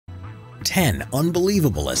10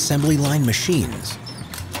 unbelievable assembly line machines.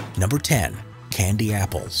 Number 10. Candy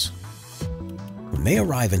apples. When they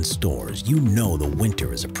arrive in stores, you know the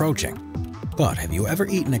winter is approaching. But have you ever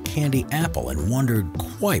eaten a candy apple and wondered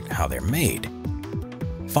quite how they're made?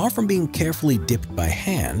 Far from being carefully dipped by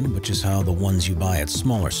hand, which is how the ones you buy at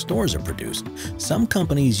smaller stores are produced, some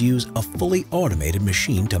companies use a fully automated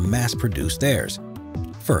machine to mass produce theirs.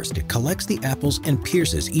 First, it collects the apples and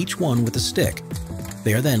pierces each one with a stick.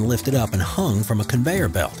 They are then lifted up and hung from a conveyor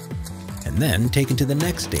belt, and then taken to the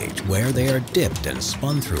next stage where they are dipped and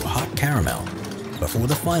spun through hot caramel, before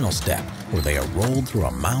the final step where they are rolled through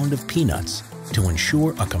a mound of peanuts to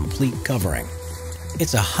ensure a complete covering.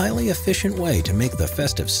 It's a highly efficient way to make the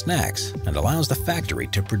festive snacks and allows the factory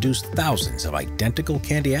to produce thousands of identical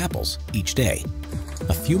candy apples each day.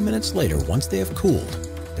 A few minutes later, once they have cooled,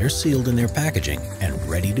 they're sealed in their packaging and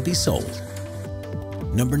ready to be sold.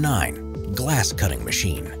 Number 9. Glass cutting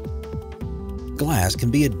machine. Glass can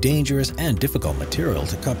be a dangerous and difficult material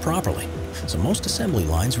to cut properly, so most assembly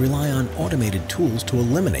lines rely on automated tools to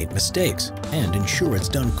eliminate mistakes and ensure it's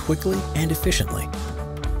done quickly and efficiently.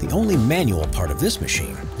 The only manual part of this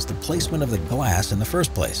machine is the placement of the glass in the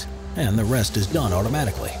first place, and the rest is done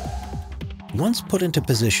automatically. Once put into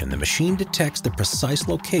position, the machine detects the precise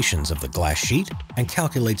locations of the glass sheet and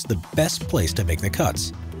calculates the best place to make the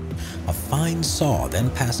cuts. A fine saw then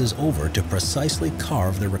passes over to precisely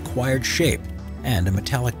carve the required shape, and a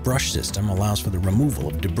metallic brush system allows for the removal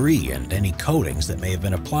of debris and any coatings that may have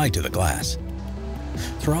been applied to the glass.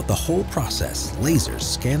 Throughout the whole process, lasers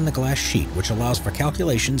scan the glass sheet, which allows for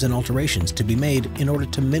calculations and alterations to be made in order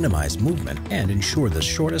to minimize movement and ensure the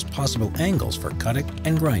shortest possible angles for cutting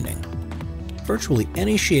and grinding. Virtually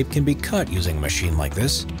any shape can be cut using a machine like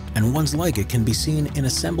this, and ones like it can be seen in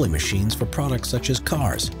assembly machines for products such as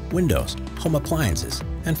cars, windows, home appliances,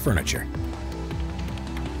 and furniture.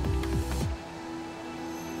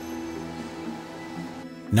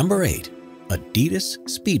 Number 8. Adidas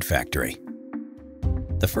Speed Factory.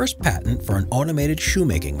 The first patent for an automated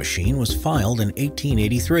shoemaking machine was filed in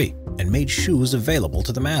 1883 and made shoes available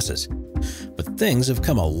to the masses. But things have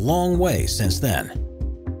come a long way since then.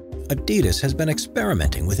 Adidas has been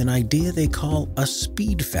experimenting with an idea they call a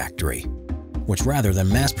speed factory, which rather than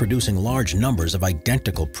mass-producing large numbers of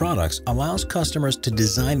identical products allows customers to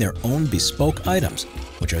design their own bespoke items,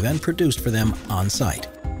 which are then produced for them on-site.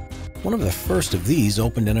 One of the first of these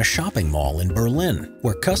opened in a shopping mall in Berlin,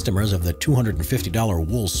 where customers of the $250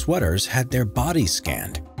 wool sweaters had their bodies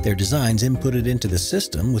scanned, their designs inputted into the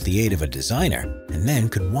system with the aid of a designer, and then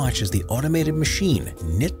could watch as the automated machine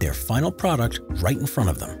knit their final product right in front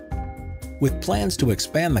of them. With plans to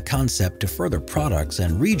expand the concept to further products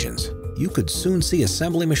and regions, you could soon see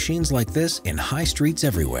assembly machines like this in high streets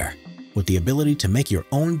everywhere, with the ability to make your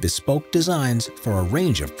own bespoke designs for a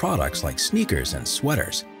range of products like sneakers and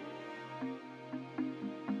sweaters.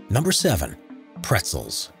 Number 7.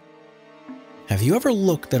 Pretzels. Have you ever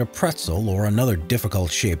looked at a pretzel or another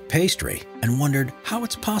difficult-shaped pastry and wondered how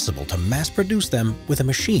it's possible to mass-produce them with a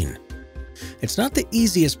machine? It's not the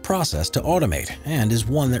easiest process to automate and is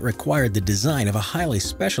one that required the design of a highly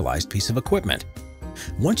specialized piece of equipment.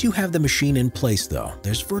 Once you have the machine in place, though,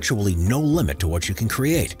 there's virtually no limit to what you can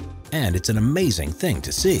create, and it's an amazing thing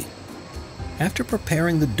to see. After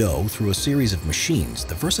preparing the dough through a series of machines,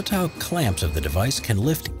 the versatile clamps of the device can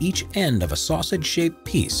lift each end of a sausage-shaped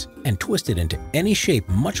piece and twist it into any shape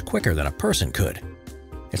much quicker than a person could.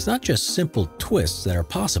 It's not just simple twists that are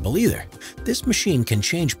possible either. This machine can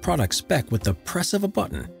change product spec with the press of a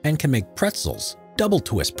button and can make pretzels, double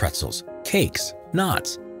twist pretzels, cakes,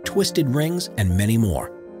 knots, twisted rings, and many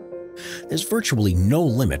more. There's virtually no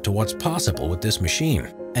limit to what's possible with this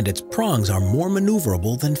machine, and its prongs are more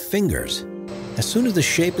maneuverable than fingers. As soon as the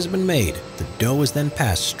shape has been made, the dough is then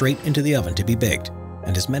passed straight into the oven to be baked,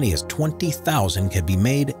 and as many as 20,000 can be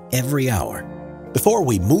made every hour. Before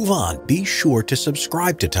we move on, be sure to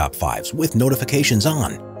subscribe to Top 5s with notifications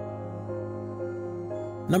on.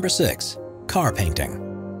 Number 6. Car painting.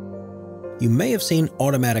 You may have seen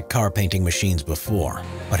automatic car painting machines before,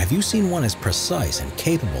 but have you seen one as precise and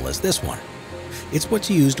capable as this one? It's what's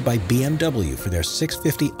used by BMW for their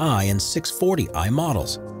 650i and 640i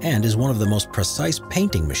models, and is one of the most precise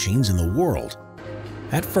painting machines in the world.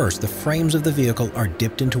 At first, the frames of the vehicle are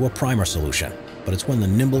dipped into a primer solution, but it's when the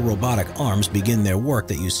nimble robotic arms begin their work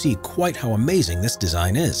that you see quite how amazing this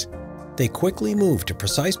design is. They quickly move to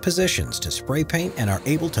precise positions to spray paint and are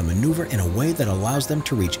able to maneuver in a way that allows them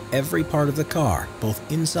to reach every part of the car,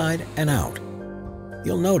 both inside and out.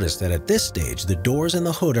 You'll notice that at this stage, the doors and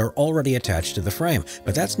the hood are already attached to the frame,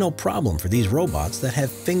 but that's no problem for these robots that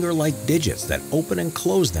have finger-like digits that open and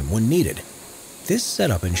close them when needed. This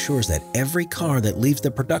setup ensures that every car that leaves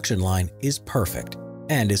the production line is perfect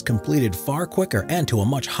and is completed far quicker and to a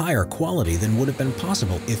much higher quality than would have been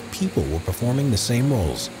possible if people were performing the same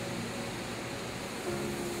roles.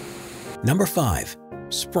 Number 5.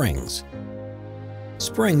 Springs.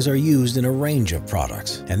 Springs are used in a range of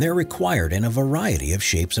products, and they're required in a variety of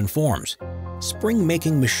shapes and forms.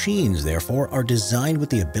 Spring-making machines, therefore, are designed with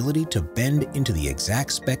the ability to bend into the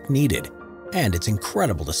exact spec needed, and it's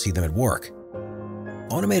incredible to see them at work.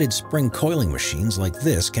 Automated spring coiling machines like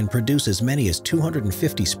this can produce as many as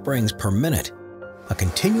 250 springs per minute. A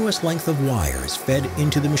continuous length of wire is fed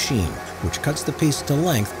into the machine, which cuts the piece to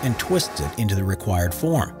length and twists it into the required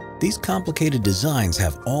form. These complicated designs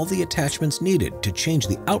have all the attachments needed to change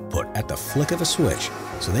the output at the flick of a switch,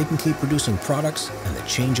 so they can keep producing products and the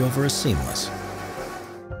changeover is seamless.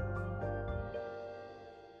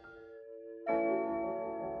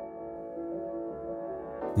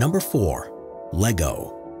 Number 4.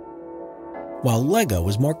 Lego. While Lego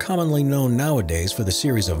is more commonly known nowadays for the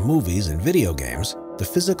series of movies and video games, the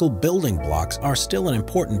physical building blocks are still an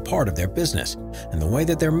important part of their business, and the way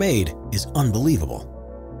that they're made is unbelievable.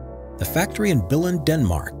 The factory in Billund,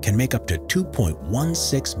 Denmark can make up to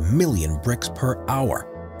 2.16 million bricks per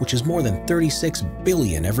hour, which is more than 36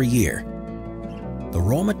 billion every year. The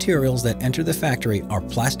raw materials that enter the factory are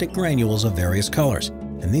plastic granules of various colors,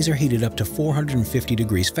 and these are heated up to 450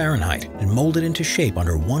 degrees Fahrenheit and molded into shape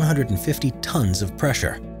under 150 tons of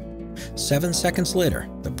pressure. 7 seconds later,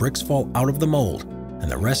 the bricks fall out of the mold,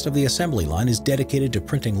 and the rest of the assembly line is dedicated to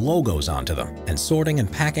printing logos onto them and sorting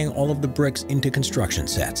and packing all of the bricks into construction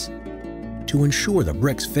sets. To ensure the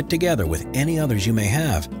bricks fit together with any others you may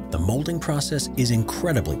have, the molding process is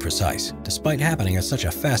incredibly precise, despite happening at such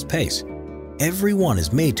a fast pace. Every one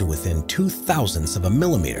is made to within 0.002 of a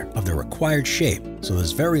millimeter of the required shape, so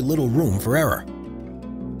there's very little room for error.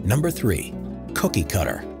 Number 3. Cookie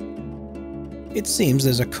cutter. It seems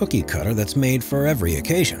there's a cookie cutter that's made for every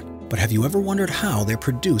occasion, but have you ever wondered how they're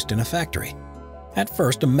produced in a factory? At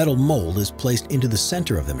first, a metal mold is placed into the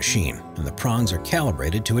center of the machine, and the prongs are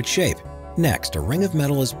calibrated to its shape. Next, a ring of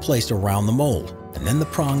metal is placed around the mold, and then the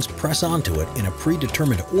prongs press onto it in a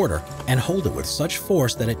predetermined order and hold it with such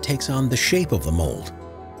force that it takes on the shape of the mold.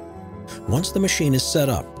 Once the machine is set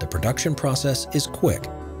up, the production process is quick,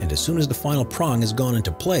 and as soon as the final prong has gone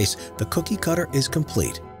into place, the cookie cutter is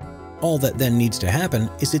complete. All that then needs to happen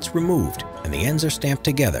is it's removed, and the ends are stamped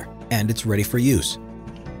together, and it's ready for use.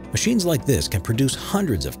 Machines like this can produce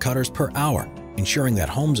hundreds of cutters per hour, ensuring that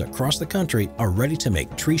homes across the country are ready to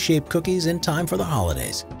make tree-shaped cookies in time for the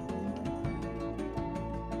holidays.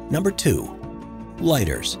 Number 2.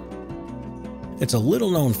 Lighters. It's a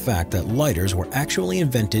little-known fact that lighters were actually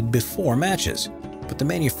invented before matches, but the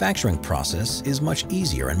manufacturing process is much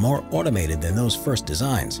easier and more automated than those first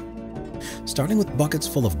designs. Starting with buckets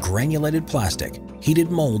full of granulated plastic, heated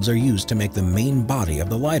molds are used to make the main body of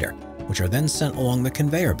the lighter, which are then sent along the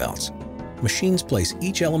conveyor belts. Machines place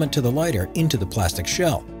each element to the lighter into the plastic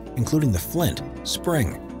shell, including the flint,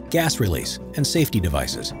 spring, gas release, and safety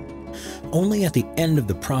devices. Only at the end of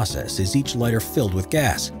the process is each lighter filled with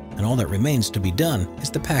gas, and all that remains to be done is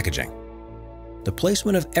the packaging. The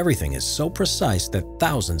placement of everything is so precise that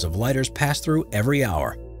thousands of lighters pass through every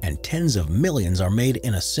hour, and tens of millions are made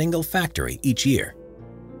in a single factory each year.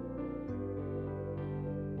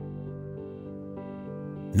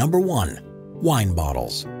 Number 1. Wine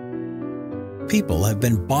bottles. People have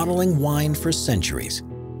been bottling wine for centuries,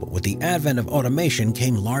 but with the advent of automation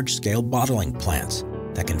came large-scale bottling plants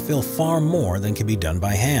that can fill far more than can be done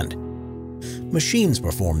by hand. Machines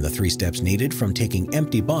perform the 3 steps needed from taking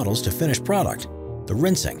empty bottles to finished product: the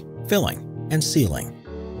rinsing, filling, and sealing.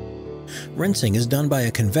 Rinsing is done by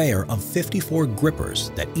a conveyor of 54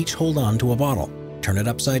 grippers that each hold on to a bottle, turn it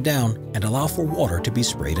upside down, and allow for water to be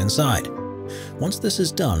sprayed inside. Once this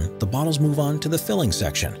is done, the bottles move on to the filling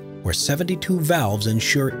section, where 72 valves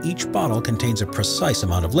ensure each bottle contains a precise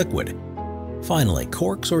amount of liquid. Finally,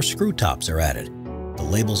 corks or screw tops are added, the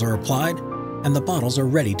labels are applied, and the bottles are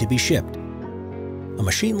ready to be shipped. A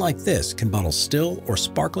machine like this can bottle still or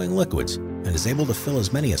sparkling liquids and is able to fill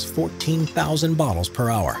as many as 14,000 bottles per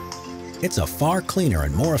hour. It's a far cleaner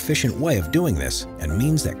and more efficient way of doing this and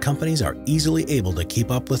means that companies are easily able to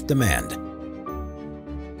keep up with demand.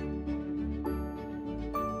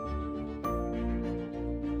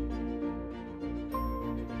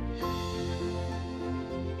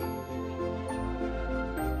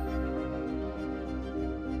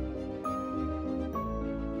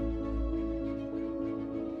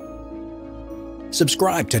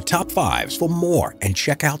 Subscribe to Top 5s for more and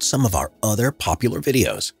check out some of our other popular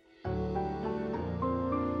videos.